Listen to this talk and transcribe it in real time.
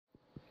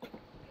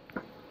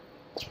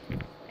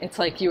It's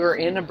like you were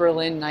in a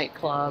Berlin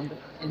nightclub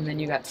and then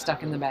you got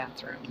stuck in the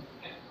bathroom.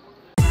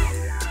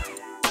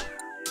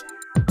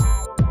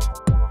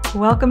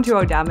 Welcome to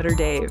Odometer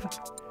Dave.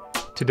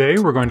 Today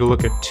we're going to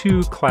look at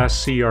two Class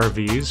C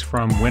RVs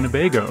from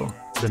Winnebago,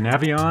 the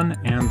Navion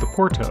and the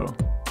Porto.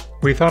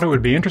 We thought it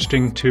would be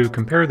interesting to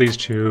compare these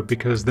two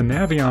because the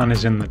Navion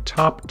is in the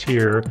top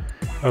tier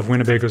of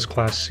Winnebago's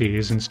Class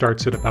Cs and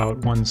starts at about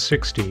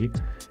 160,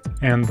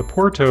 and the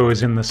Porto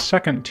is in the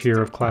second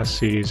tier of Class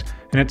Cs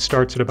and it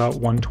starts at about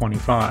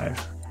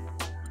 125.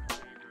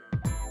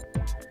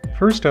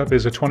 First up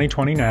is a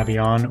 2020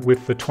 Navion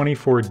with the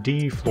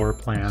 24D floor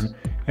plan,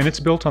 and it's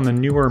built on the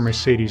newer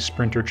Mercedes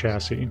Sprinter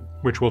chassis,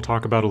 which we'll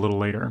talk about a little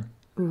later.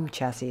 Ooh,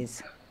 chassis.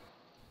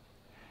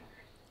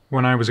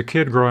 When I was a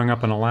kid growing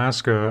up in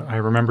Alaska, I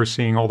remember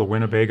seeing all the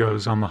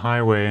Winnebagos on the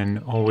highway and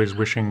always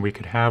wishing we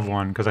could have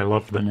one because I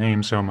loved the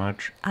name so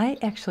much. I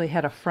actually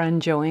had a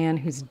friend, Joanne,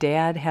 whose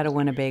dad had a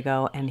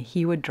Winnebago, and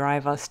he would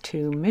drive us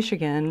to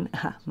Michigan,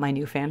 my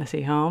new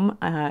fantasy home,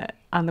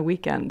 on the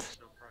weekends.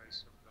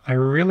 I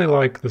really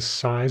like the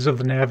size of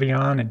the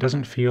Navion. It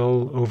doesn't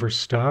feel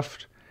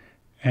overstuffed.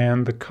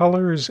 And the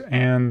colors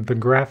and the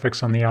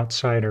graphics on the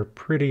outside are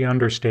pretty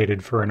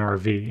understated for an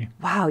RV.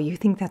 Wow, you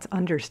think that's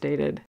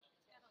understated?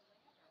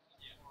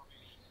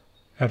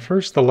 At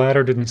first, the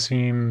latter didn't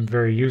seem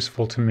very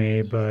useful to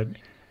me, but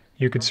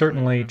you could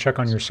certainly check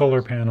on your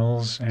solar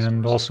panels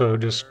and also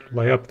just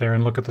lay up there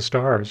and look at the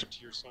stars.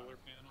 Your solar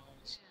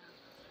panels,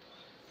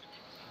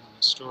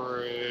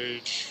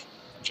 storage,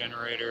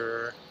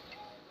 generator.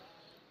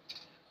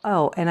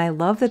 Oh, and I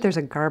love that there's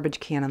a garbage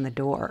can on the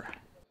door.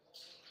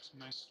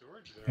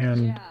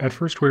 And at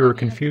first we were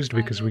confused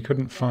because we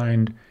couldn't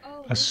find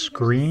a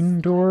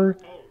screen door.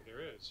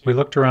 We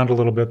looked around a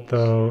little bit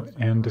though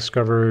and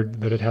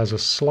discovered that it has a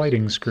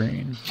sliding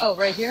screen. Oh,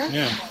 right here?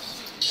 Yeah.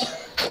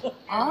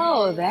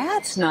 Oh,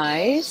 that's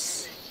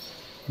nice.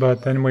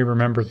 But then we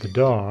remembered the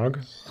dog.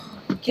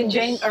 Can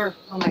Jane, or,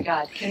 oh my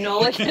God, can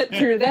Nola get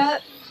through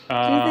that? Do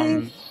you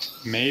think?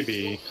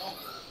 Maybe.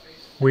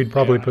 We'd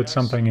probably put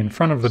something in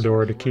front of the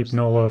door to keep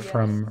Nola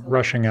from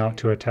rushing out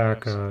to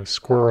attack a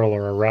squirrel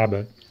or a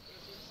rabbit.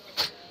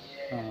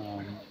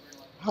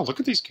 Wow,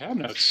 look at these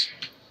cabinets.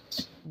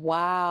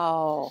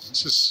 Wow.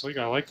 This is sleek.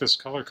 I like this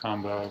color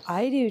combo.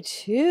 I do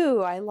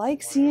too. I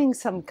like seeing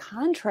some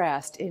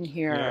contrast in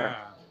here. Yeah.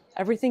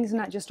 Everything's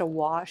not just a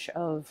wash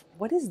of,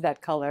 what is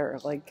that color?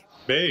 Like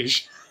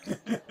beige.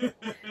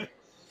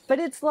 But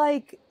it's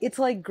like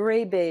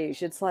gray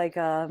beige. It's like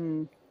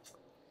there's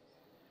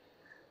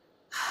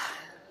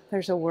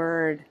a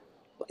word.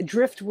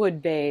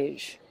 Driftwood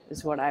beige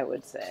is what I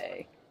would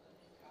say.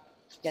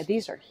 Yeah,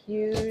 these are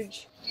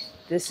huge.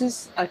 This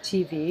is a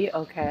TV,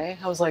 okay.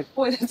 I was like,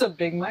 boy, that's a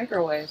big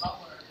microwave.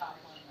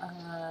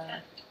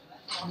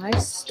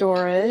 Nice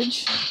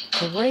storage.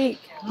 Great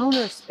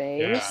counter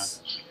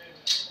space.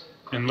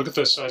 Yeah. And look at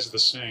the size of the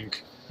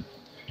sink.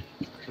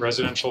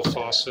 Residential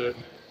faucet.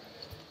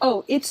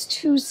 Oh, it's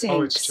two sinks.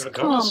 Oh, it's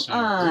Come sink.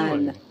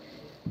 on. Really?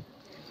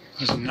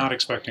 I was not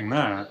expecting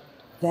that.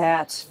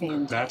 That's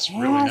fantastic. That's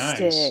really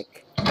nice.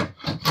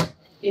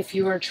 If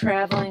you were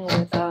traveling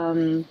with,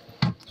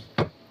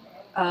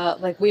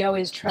 like we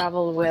always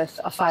travel with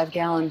a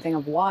 5-gallon thing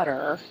of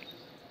water,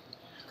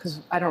 because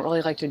I don't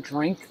really like to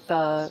drink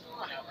the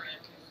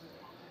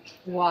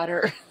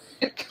water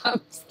that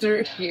comes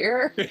through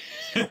here.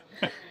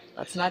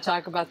 Let's not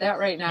talk about that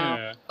right now.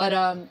 Yeah.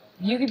 But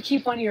you could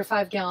keep one of your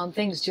 5-gallon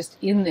things just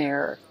in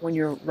there when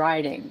you're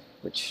riding,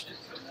 which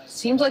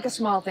seems like a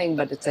small thing,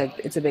 but it's a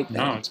big thing.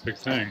 No, it's a big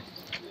thing.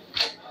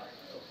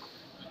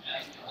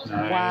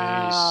 Nice.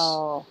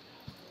 Wow.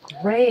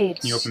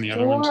 Great. Can you open the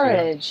storage. other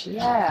one too?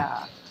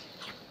 Yeah.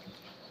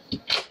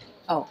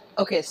 Oh,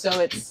 okay, so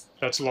it's...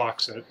 That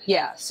locks it.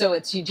 Yeah, so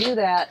it's you do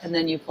that and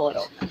then you pull it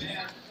open.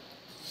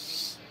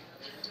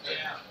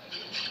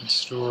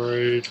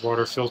 Storage,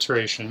 water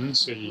filtration,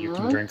 so you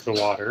can drink the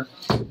water.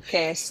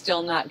 Okay,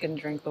 still not going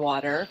to drink the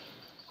water.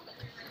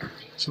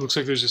 So it looks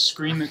like there's a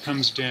screen that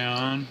comes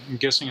down. I'm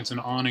guessing it's an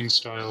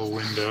awning-style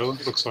window.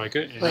 It looks like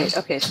it. Yeah. Wait,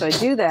 okay, so I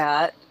do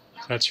that.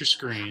 That's your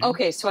screen.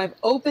 Okay, so I've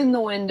opened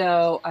the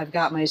window, I've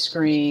got my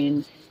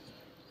screen.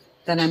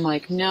 Then I'm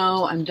like,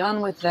 no, I'm done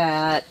with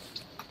that.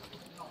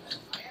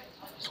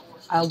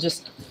 I'll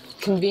just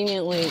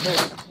conveniently,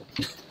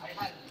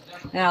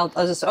 now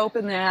I'll just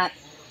open that,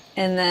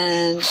 and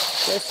then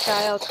this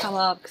guy will come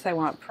up because I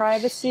want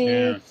privacy.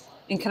 Yeah.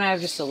 And can I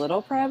have just a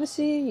little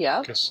privacy? Yep.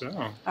 I guess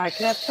so. I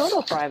could have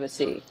total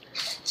privacy.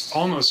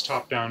 Almost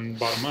top down,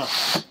 bottom up.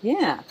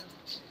 Yeah,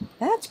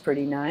 that's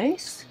pretty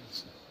nice.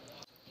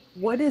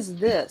 What is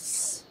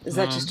this? Is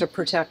that just a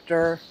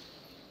protector?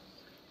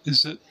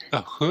 Is it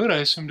a hood? I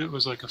assumed it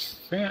was like a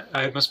fan.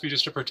 It must be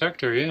just a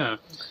protector, yeah.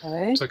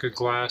 Okay. It's like a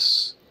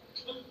glass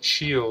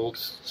shield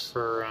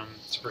for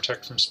to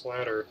protect from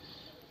splatter.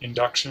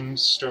 Induction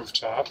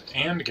stovetop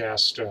and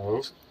gas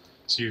stove,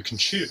 so you can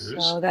choose.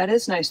 Oh, that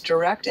is nice.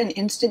 Direct and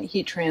instant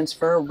heat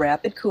transfer,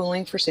 rapid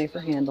cooling for safer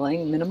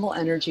handling, minimal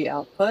energy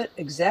output,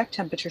 exact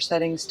temperature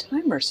settings,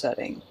 timer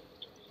setting.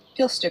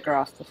 Peel sticker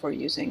off before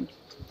using.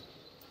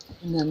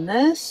 And then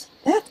this,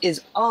 that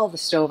is all the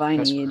stove I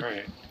need.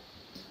 That's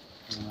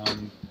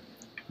great.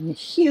 And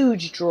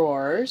huge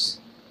drawers.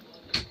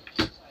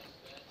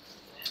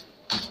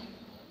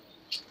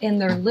 And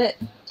they're lit,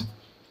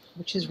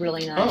 which is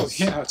really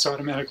nice. Oh, yeah, it's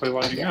automatically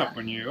lighting up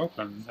when you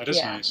open. That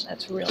is nice.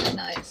 That's really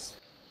nice.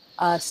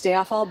 Stay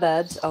off all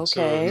beds,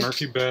 okay. So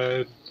Murphy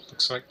bed,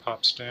 looks like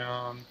pops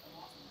down.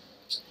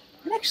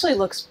 It actually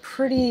looks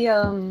pretty,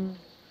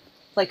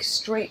 like,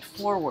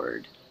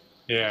 straightforward.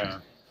 Yeah.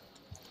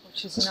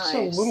 Which is nice. This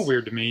is a little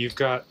weird to me. You've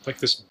got, like,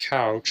 this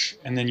couch,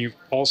 and then you've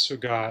also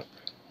got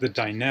the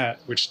dinette,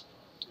 which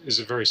is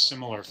a very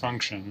similar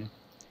function.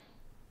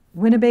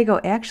 Winnebago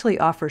actually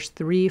offers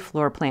 3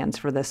 floor plans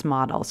for this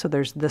model. So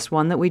there's this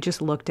one that we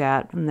just looked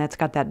at, and that's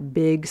got that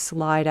big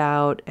slide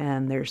out,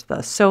 and there's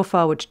the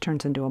sofa, which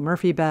turns into a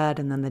Murphy bed,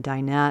 and then the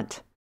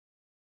dinette.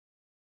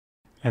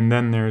 And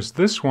then there's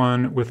this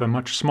one with a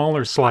much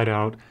smaller slide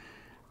out,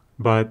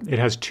 but it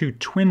has 2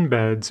 twin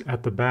beds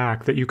at the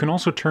back that you can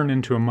also turn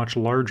into a much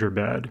larger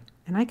bed.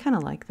 And I kind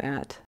of like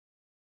that.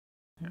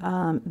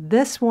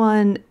 This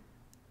one,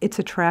 it's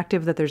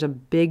attractive that there's a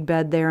big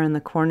bed there in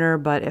the corner,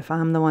 but if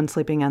I'm the one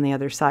sleeping on the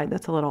other side,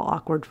 that's a little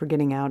awkward for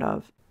getting out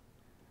of.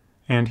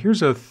 And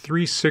here's a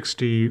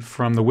 360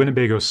 from the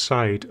Winnebago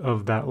site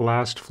of that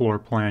last floor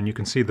plan. You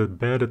can see the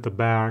bed at the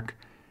back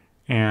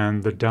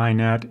and the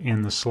dinette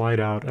in the slide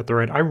out at the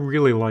right. I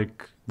really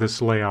like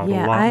this layout a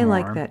lot more. Yeah, I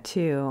like that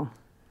too.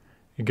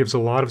 It gives a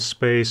lot of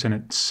space and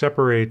it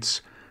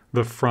separates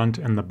the front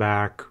and the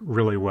back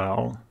really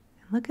well.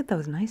 Look at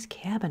those nice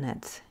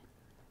cabinets.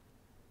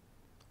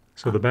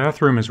 So the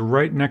bathroom is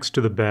right next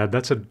to the bed.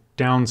 That's a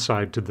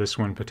downside to this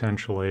one,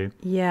 potentially.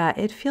 Yeah,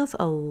 it feels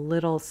a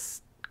little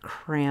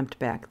cramped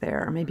back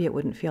there. Maybe it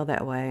wouldn't feel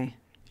that way.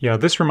 Yeah,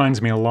 this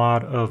reminds me a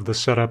lot of the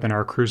setup in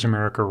our Cruise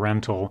America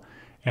rental.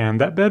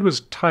 And that bed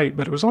was tight,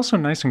 but it was also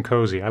nice and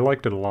cozy. I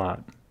liked it a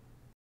lot.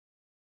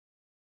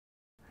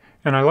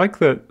 And I like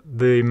that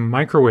the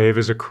microwave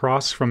is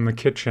across from the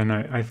kitchen.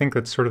 I think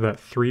that's sort of that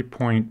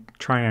 3-point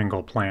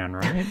triangle plan,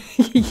 right?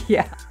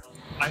 Yeah.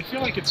 I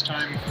feel like it's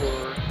time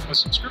for a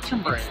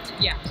subscription break.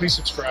 Yeah. Please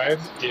subscribe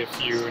if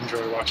you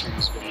enjoy watching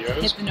these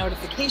videos. Hit the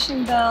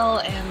notification bell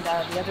and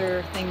the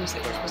other things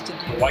that you're supposed to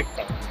do. The like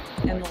button.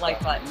 And the like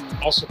button.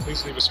 Also,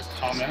 please leave us a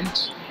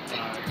comment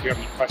if you have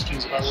any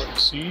questions about what you've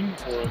seen,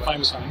 or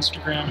find us on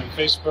Instagram and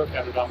Facebook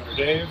at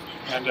OdometerDave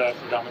and at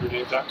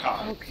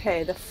OdometerDave.com.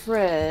 Okay, the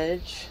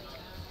fridge.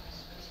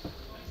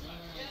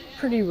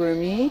 Pretty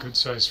roomy. Good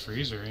size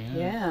freezer,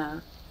 yeah.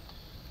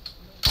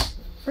 Yeah.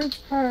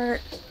 Fridge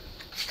part.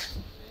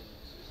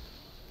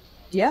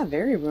 Yeah,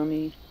 very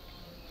roomy.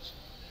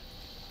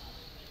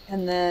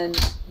 And then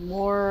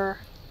more,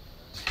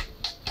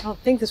 I don't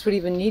think this would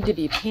even need to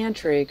be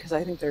pantry because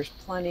I think there's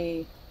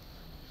plenty,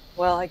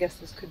 well, I guess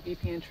this could be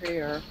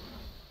pantry or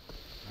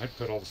I'd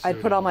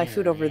put all my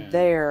food over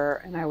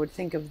there, and I would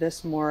think of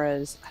this more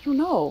as, I don't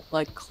know,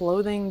 like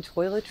clothing,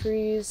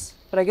 toiletries,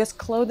 but I guess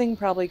clothing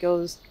probably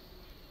goes,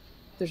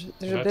 there's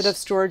a bit of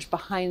storage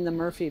behind the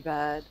Murphy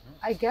bed.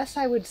 I guess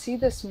I would see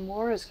this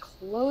more as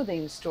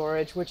clothing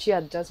storage, which,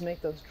 yeah, does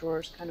make those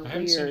drawers kind of weird. I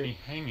haven't seen any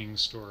hanging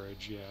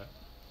storage yet,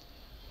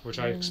 which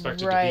I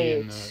expected to be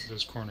in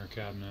those corner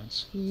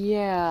cabinets.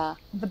 Yeah.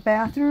 The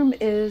bathroom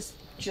is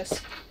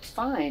just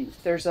fine.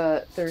 There's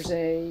a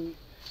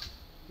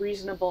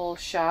reasonable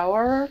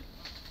shower.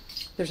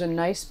 There's a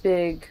nice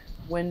big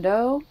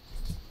window.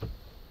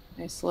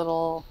 Nice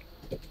little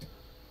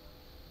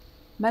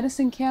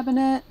medicine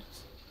cabinet.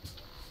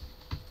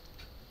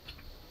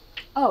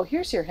 Oh,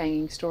 here's your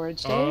hanging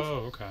storage, Dave.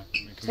 Oh, okay.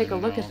 Take a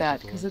look at that,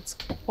 because it's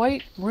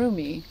quite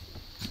roomy.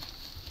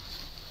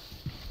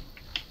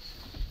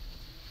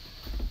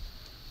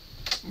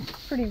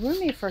 Pretty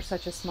roomy for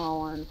such a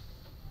small one.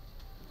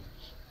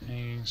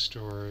 Hanging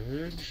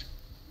storage.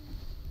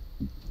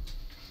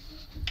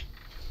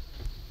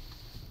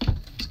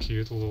 It's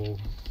cute, the little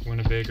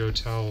Winnebago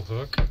towel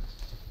hook.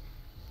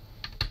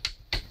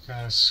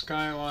 Got a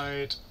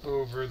skylight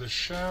over the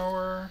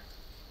shower.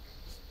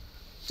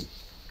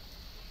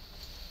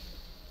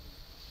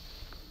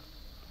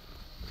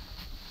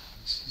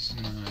 This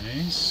is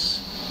nice.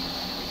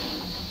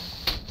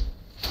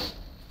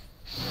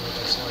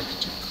 What it's like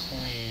to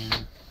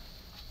clean.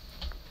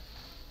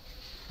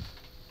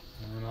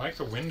 And I like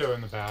the window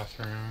in the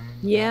bathroom.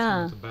 Yeah.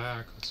 Bathroom at the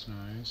back, that's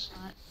nice.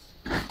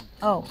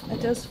 Oh, it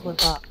does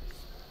flip up.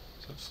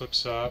 So it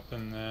flips up,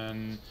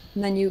 and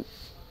then you...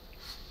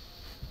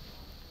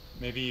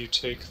 Maybe you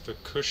take the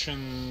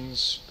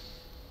cushions.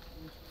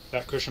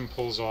 That cushion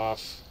pulls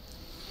off,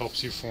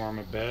 helps you form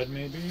a bed,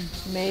 maybe?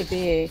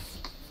 Maybe.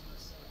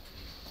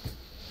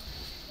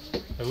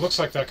 It looks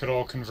like that could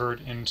all convert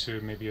into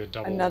maybe a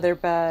double. Another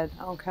bed,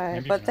 okay.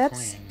 Maybe But even a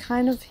that's queen.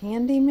 kind of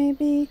handy,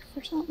 maybe,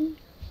 for something?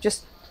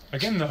 Just...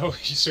 Again, though,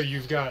 so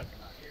you've got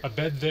a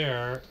bed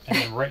there, and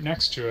then right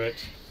next to it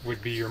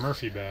would be your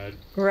Murphy bed.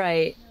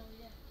 Right.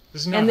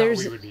 This is not how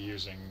we would be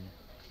using.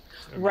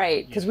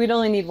 Right, because we'd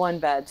only need one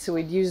bed, so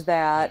we'd use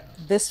that.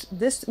 Yeah.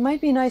 This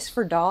might be nice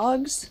for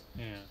dogs.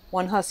 Yeah.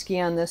 One husky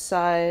on this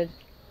side.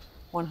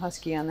 one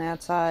husky on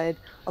that side.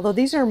 Although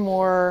these are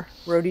more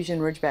Rhodesian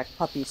Ridgeback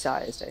puppy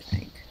sized, I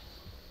think.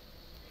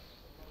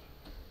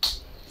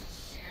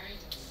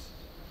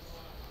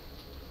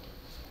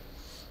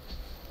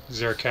 Is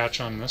there a catch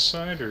on this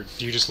side, or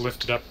do you just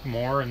lift it up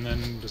more and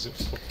then does it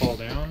fall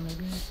down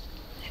maybe?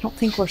 I don't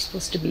think we're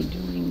supposed to be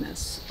doing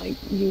this, like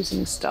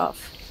using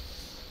stuff.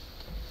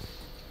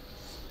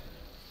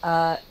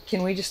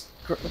 Can we just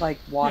like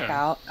walk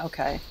out?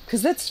 Okay,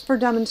 because that's for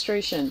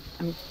demonstration.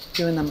 I'm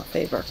doing them a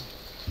favor.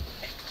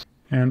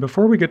 And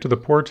before we get to the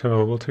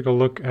Porto, we'll take a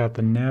look at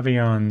the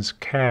Navion's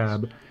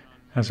cab. It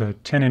has a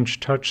 10-inch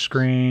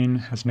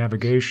touchscreen, has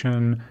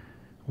navigation,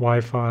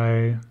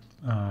 Wi-Fi,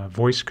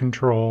 voice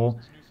control,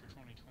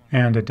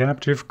 and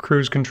adaptive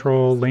cruise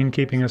control, lane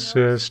keeping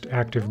assist,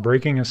 active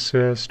braking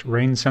assist,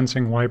 rain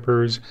sensing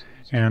wipers,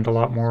 and a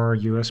lot more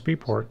USB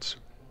ports.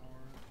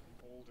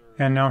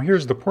 And now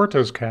here's the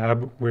Porto's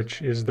cab,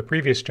 which is the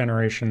previous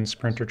generation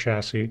Sprinter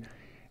chassis,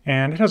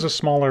 and it has a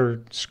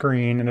smaller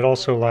screen, and it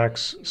also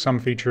lacks some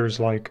features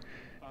like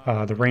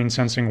the rain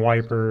sensing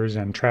wipers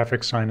and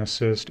traffic sign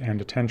assist and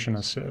attention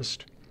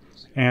assist.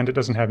 And it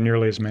doesn't have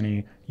nearly as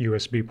many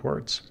USB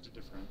ports.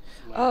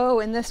 Oh,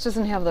 and this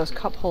doesn't have those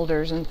cup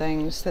holders and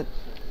things that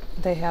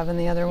they have in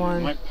the other one.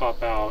 It might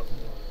pop out.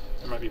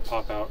 There might be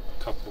pop-out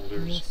cup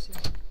holders.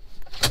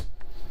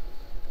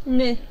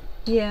 Meh.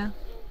 Yeah.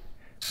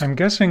 I'm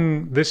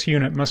guessing this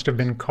unit must have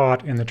been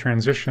caught in the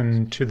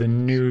transition to the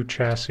new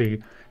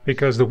chassis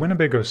because the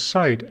Winnebago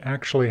site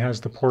actually has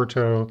the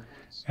Porto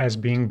as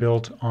being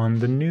built on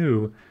the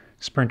new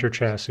Sprinter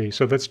chassis.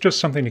 So that's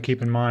just something to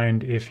keep in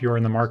mind if you're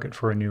in the market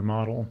for a new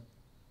model.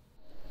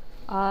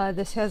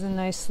 This has a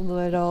nice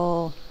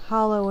little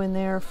hollow in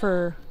there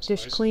for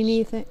dish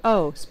cleany thing.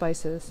 Oh,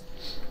 spices.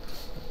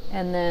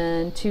 And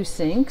then 2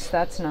 sinks.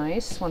 That's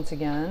nice. Once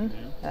again,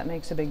 that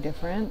makes a big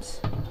difference.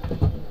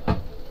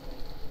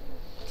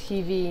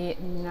 TV,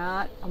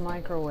 not a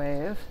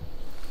microwave.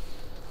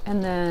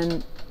 And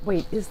then,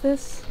 wait, is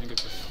this? I think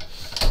it's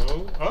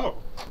a... Oh!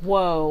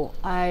 Whoa!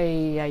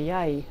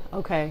 Ay.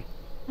 Okay.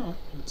 Oh,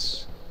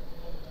 it's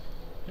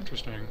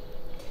interesting.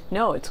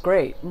 No, it's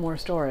great. More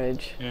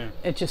storage. Yeah.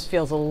 It just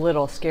feels a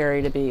little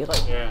scary to be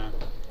like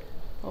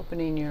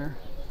opening your...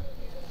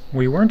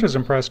 We weren't as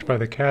impressed by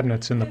the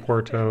cabinets in the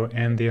Porto,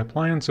 and the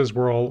appliances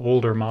were all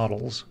older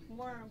models.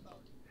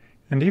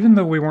 And even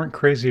though we weren't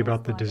crazy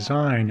about the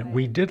design,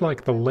 we did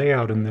like the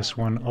layout in this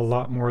one a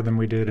lot more than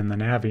we did in the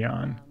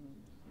Navion.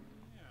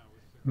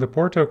 The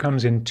Porto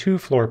comes in 2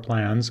 floor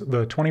plans.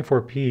 The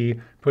 24P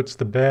puts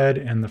the bed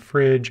and the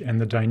fridge and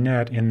the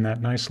dinette in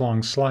that nice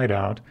long slide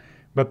out,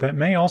 but that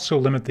may also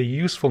limit the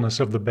usefulness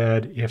of the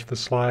bed if the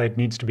slide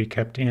needs to be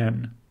kept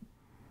in.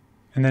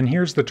 And then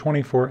here's the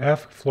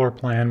 24F floor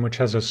plan, which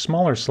has a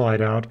smaller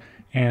slide out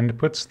and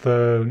puts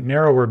the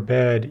narrower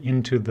bed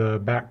into the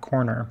back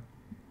corner.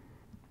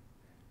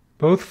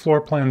 Both floor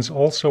plans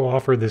also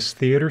offer this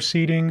theater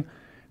seating,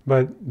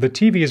 but the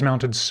TV is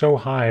mounted so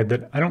high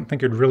that I don't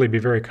think it'd really be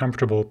very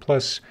comfortable,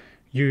 plus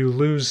you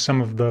lose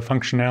some of the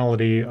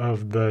functionality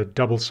of the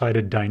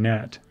double-sided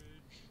dinette.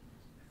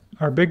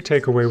 Our big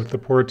takeaway with the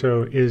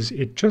Porto is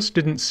it just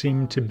didn't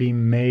seem to be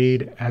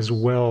made as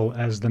well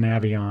as the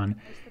Navion,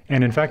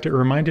 and in fact it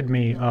reminded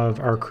me of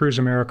our Cruise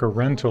America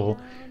rental,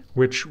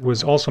 which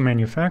was also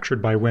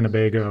manufactured by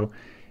Winnebago,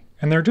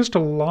 and there are just a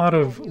lot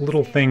of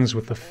little things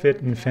with the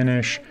fit and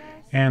finish,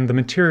 and the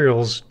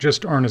materials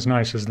just aren't as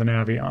nice as the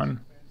Navion.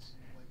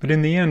 But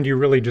in the end, you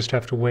really just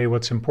have to weigh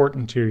what's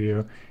important to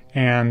you,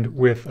 and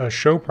with a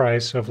show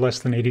price of less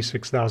than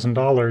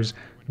 $86,000,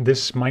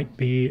 this might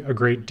be a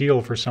great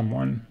deal for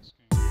someone.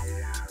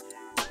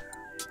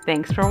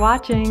 Thanks for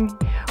watching.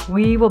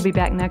 We will be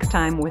back next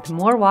time with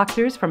more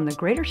walkthroughs from the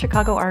Greater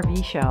Chicago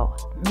RV Show.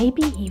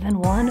 Maybe even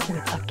one with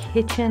a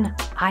kitchen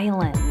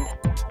island.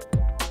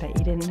 Bet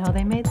you didn't know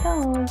they made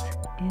those.